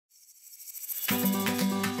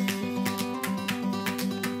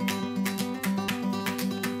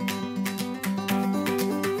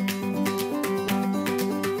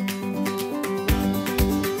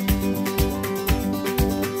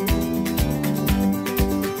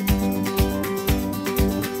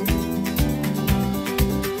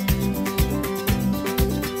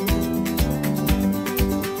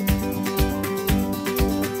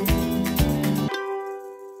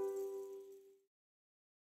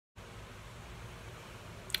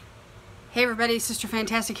Hey everybody, Sister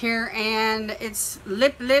Fantastic here, and it's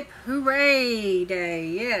Lip Hooray Day.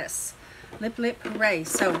 Yes, Lip Hooray.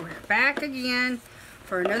 So we're back again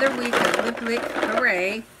for another week of Lip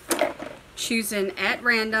Hooray, choosing at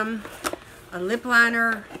random a lip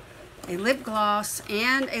liner, a lip gloss,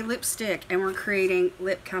 and a lipstick, and we're creating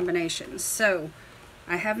lip combinations. So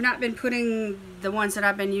I have not been putting the ones that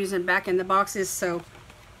I've been using back in the boxes, so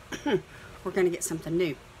we're going to get something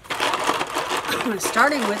new.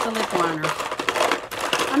 Starting with the lip liner.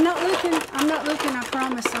 I'm not looking, I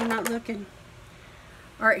promise I'm not looking.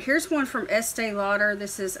 Alright, here's one from Estee Lauder.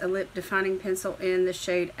 This is a lip defining pencil in the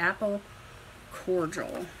shade Apple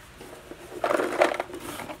Cordial.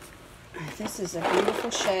 This is a beautiful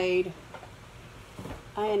shade.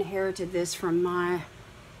 I inherited this from my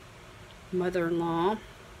mother-in-law.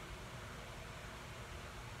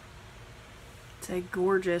 It's a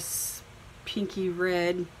gorgeous pinky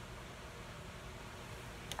red.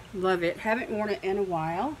 Love it. Haven't worn it in a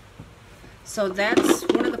while. So that's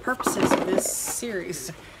one of the purposes of this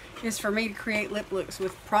series, is for me to create lip looks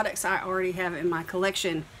with products I already have in my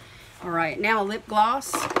collection. Alright, now a lip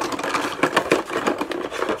gloss.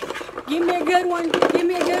 Give me a good one. Give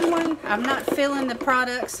me a good one. I'm not feeling the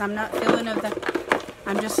products. I'm not feeling of the...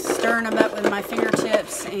 I'm just stirring them up with my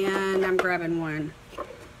fingertips and I'm grabbing one.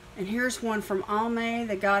 And here's one from Almay,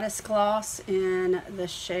 the Goddess Gloss in the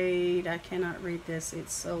shade, I cannot read this,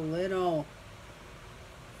 it's so little.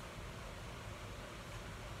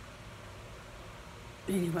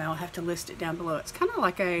 Anyway, I'll have to list it down below. It's kind of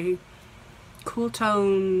like a cool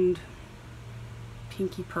toned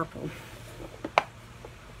pinky purple.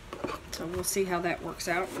 So we'll see how that works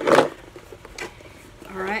out.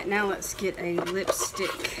 Alright, now let's get a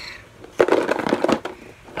lipstick.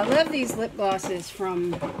 I love these lip glosses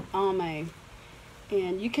from Almay,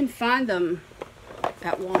 and you can find them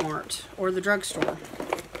at Walmart or the drugstore.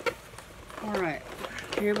 Alright,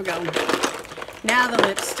 here we go. Now the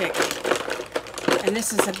lipstick. And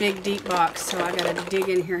this is a big deep box, so I gotta dig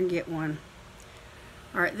in here and get one.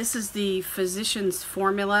 Alright, this is the Physicians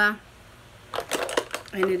Formula,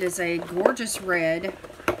 and it is a gorgeous red.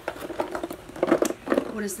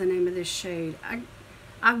 What is the name of this shade?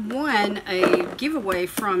 I won a giveaway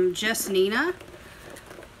from Just Nina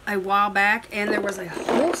a while back, and there was a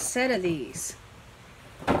whole set of these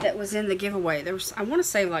that was in the giveaway. There was, I want to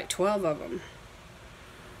say, like 12 of them.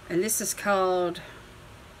 And this is called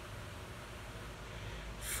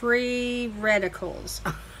Free Radicals.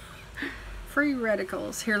 Free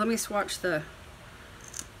Radicals. Here, let me swatch the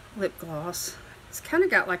lip gloss. It's kind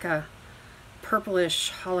of got like a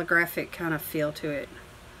purplish holographic kind of feel to it.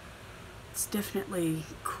 It's definitely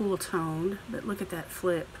cool toned, but look at that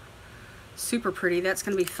flip. Super pretty. That's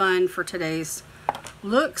going to be fun for today's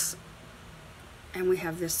looks. And we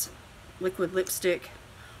have this liquid lipstick.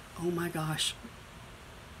 Oh my gosh.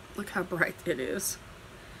 Look how bright it is.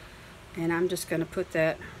 And I'm just going to put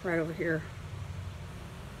that right over here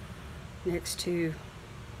next to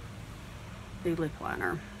the lip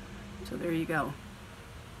liner. So there you go.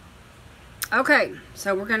 Okay,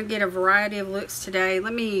 so we're going to get a variety of looks today.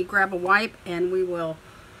 Let me grab a wipe and we will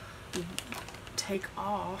take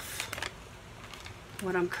off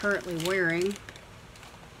what I'm currently wearing.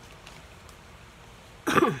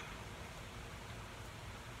 And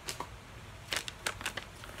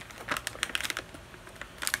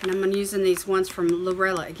I'm using these ones from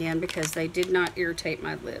Lauder again because they did not irritate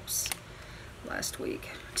my lips last week.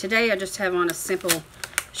 Today I just have on a simple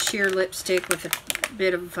sheer lipstick with a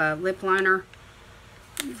bit of lip liner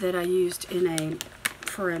that I used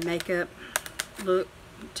for a makeup look,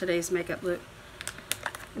 today's makeup look,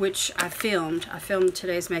 which I filmed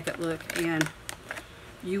today's makeup look, and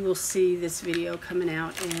you will see this video coming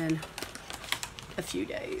out in a few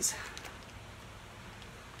days.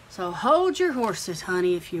 So hold your horses,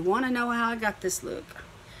 honey, if you want to know how I got this look.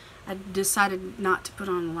 I decided not to put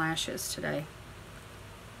on lashes today.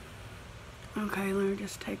 Okay, let me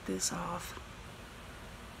just take this off.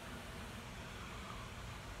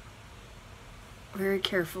 Very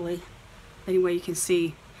carefully. Anyway, you can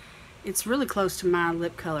see it's really close to my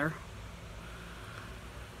lip color.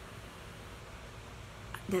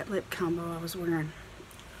 That lip combo I was wearing.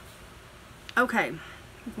 Okay,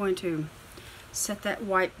 I'm going to set that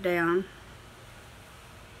wipe down.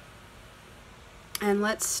 And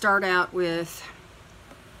let's start out with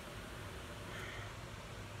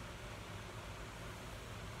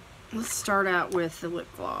the lip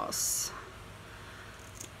gloss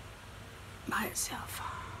by itself.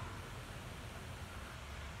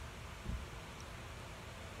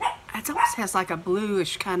 It almost has like a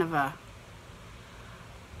bluish kind of a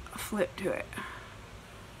flip to it.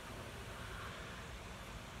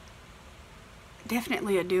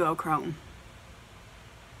 Definitely a duochrome.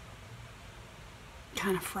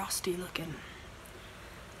 Kind of frosty looking.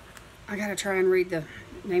 I gotta try and read the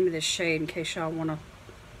name of this shade in case y'all wanna.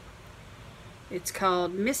 It's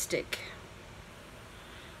called Mystic.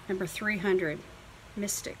 Number 300.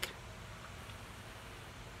 Mystic.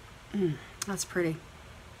 That's pretty.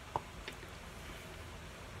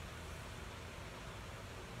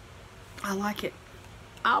 I like it.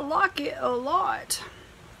 I like it a lot.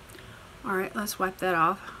 Alright, let's wipe that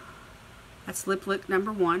off. That's lip look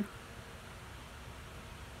number 1.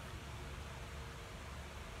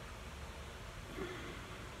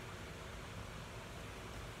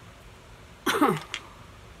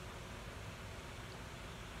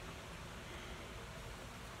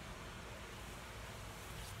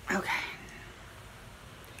 Okay.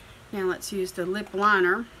 Now let's use the lip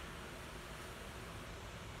liner.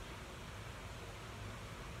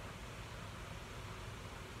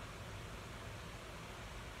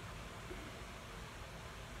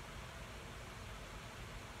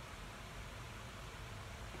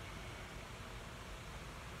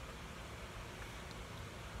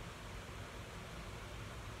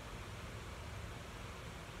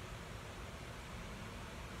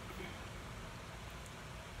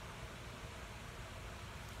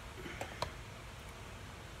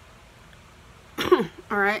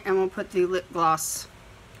 Alright, and we'll put the lip gloss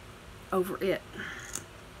over it.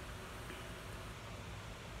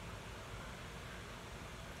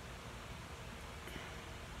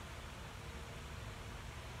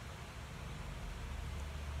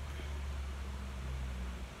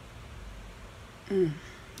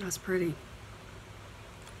 That's pretty.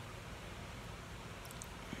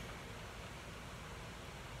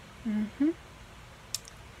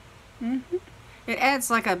 It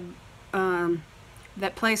adds like a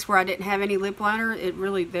that place where I didn't have any lip liner, it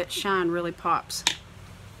really, that shine really pops.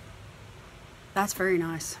 That's very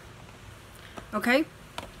nice. Okay,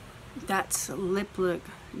 that's lip look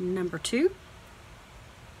number 2.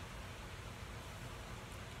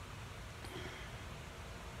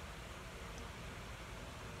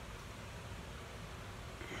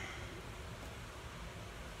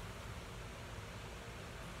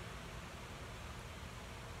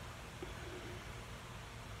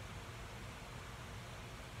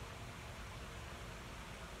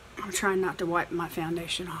 I'm trying not to wipe my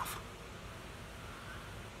foundation off.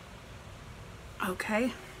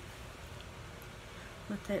 Okay.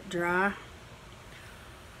 Let that dry.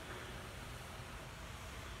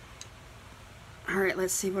 Alright,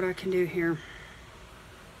 let's see what I can do here.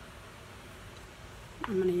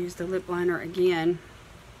 I'm going to use the lip liner again.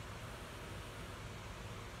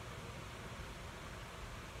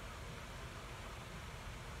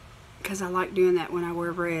 Because I like doing that when I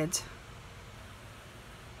wear reds.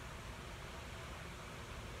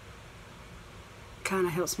 Kind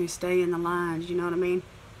of helps me stay in the lines, you know what I mean?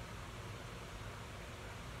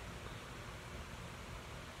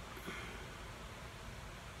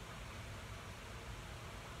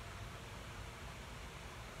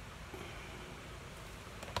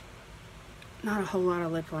 Not a whole lot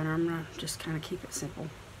of lip liner. I'm gonna just kind of keep it simple.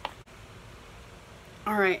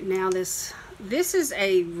 Alright, now this is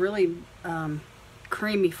a really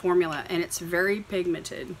creamy formula, and it's very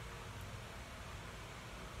pigmented.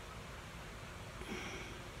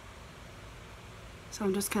 So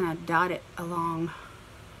I'm just gonna dot it along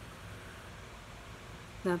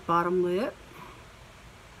the bottom lip,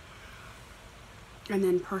 and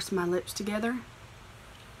then purse my lips together,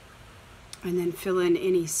 and then fill in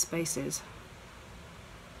any spaces.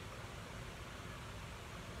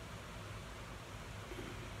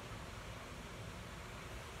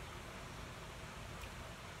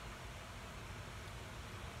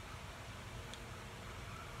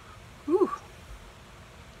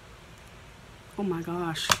 Oh my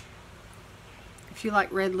gosh. If you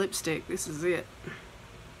like red lipstick, this is it.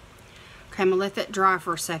 Okay, I'm gonna let that dry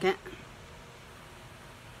for a second.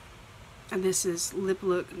 And this is lip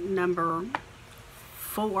look number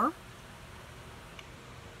 4.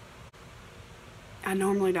 I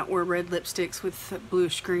normally don't wear red lipsticks with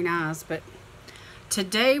bluish green eyes, but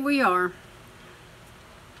today we are.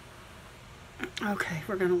 Okay,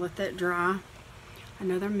 we're gonna let that dry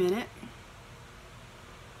another minute.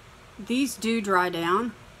 These do dry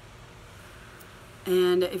down,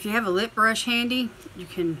 and if you have a lip brush handy, you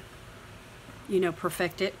can, you know,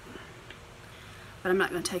 perfect it. But I'm not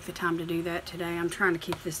going to take the time to do that today. I'm trying to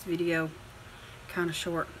keep this video kind of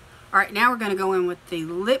short. Alright, now we're going to go in with the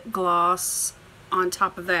lip gloss on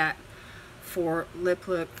top of that for lip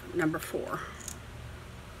look number 4.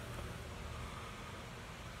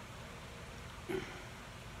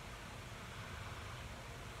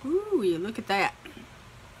 Ooh, look at that.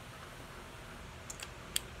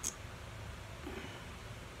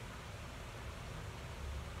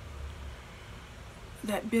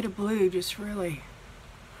 that bit of blue just really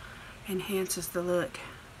enhances the look.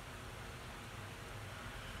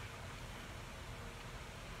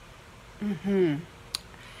 And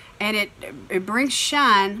it brings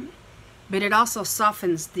shine, but it also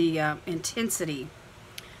softens the intensity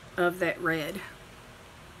of that red.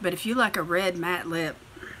 But if you like a red matte lip,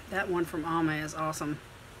 that one from Alma is awesome.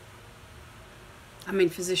 I mean,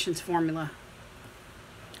 Physicians Formula.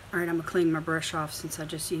 Alright, I'm going to clean my brush off since I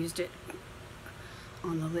just used it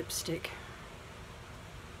on the lipstick.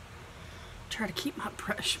 Try to keep my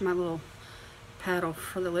brush, my little paddle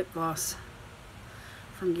for the lip gloss,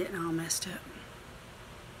 from getting all messed up.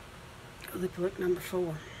 Lip look number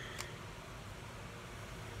 4.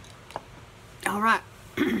 Alright.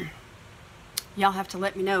 Y'all have to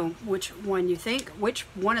let me know which one you think. Which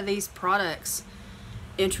one of these products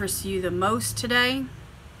interests you the most today.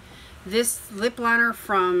 This lip liner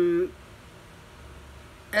from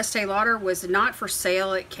Estee Lauder was not for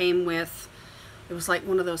sale. It came with, it was like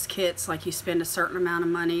one of those kits, like you spend a certain amount of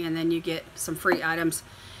money and then you get some free items.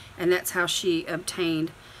 And that's how she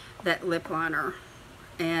obtained that lip liner.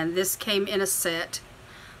 And this came in a set,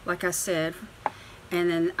 like I said. And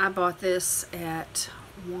then I bought this at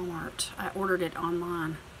Walmart. I ordered it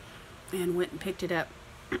online and went and picked it up.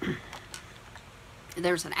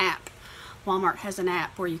 There's an app. Walmart has an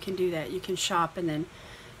app where you can do that. You can shop and then,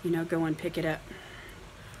 you know, go and pick it up.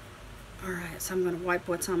 Alright, so I'm going to wipe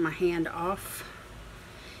what's on my hand off.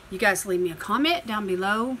 You guys leave me a comment down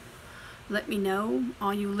below. Let me know.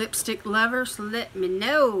 All you lipstick lovers, let me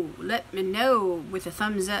know. Let me know with a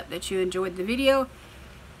thumbs up that you enjoyed the video.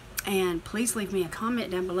 And please leave me a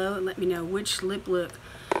comment down below and let me know which lip look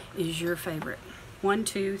is your favorite. 1,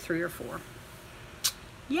 2, 3, or 4.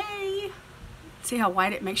 Yay! See how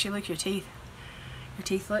white it makes you look your teeth? Your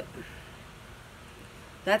teeth look?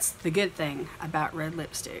 That's the good thing about red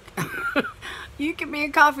lipstick. You can be a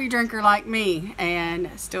coffee drinker like me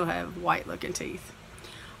and still have white looking teeth.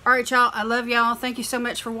 Alright y'all, I love y'all. Thank you so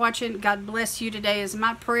much for watching. God bless you today is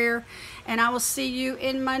my prayer. And I will see you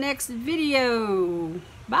in my next video.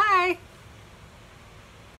 Bye!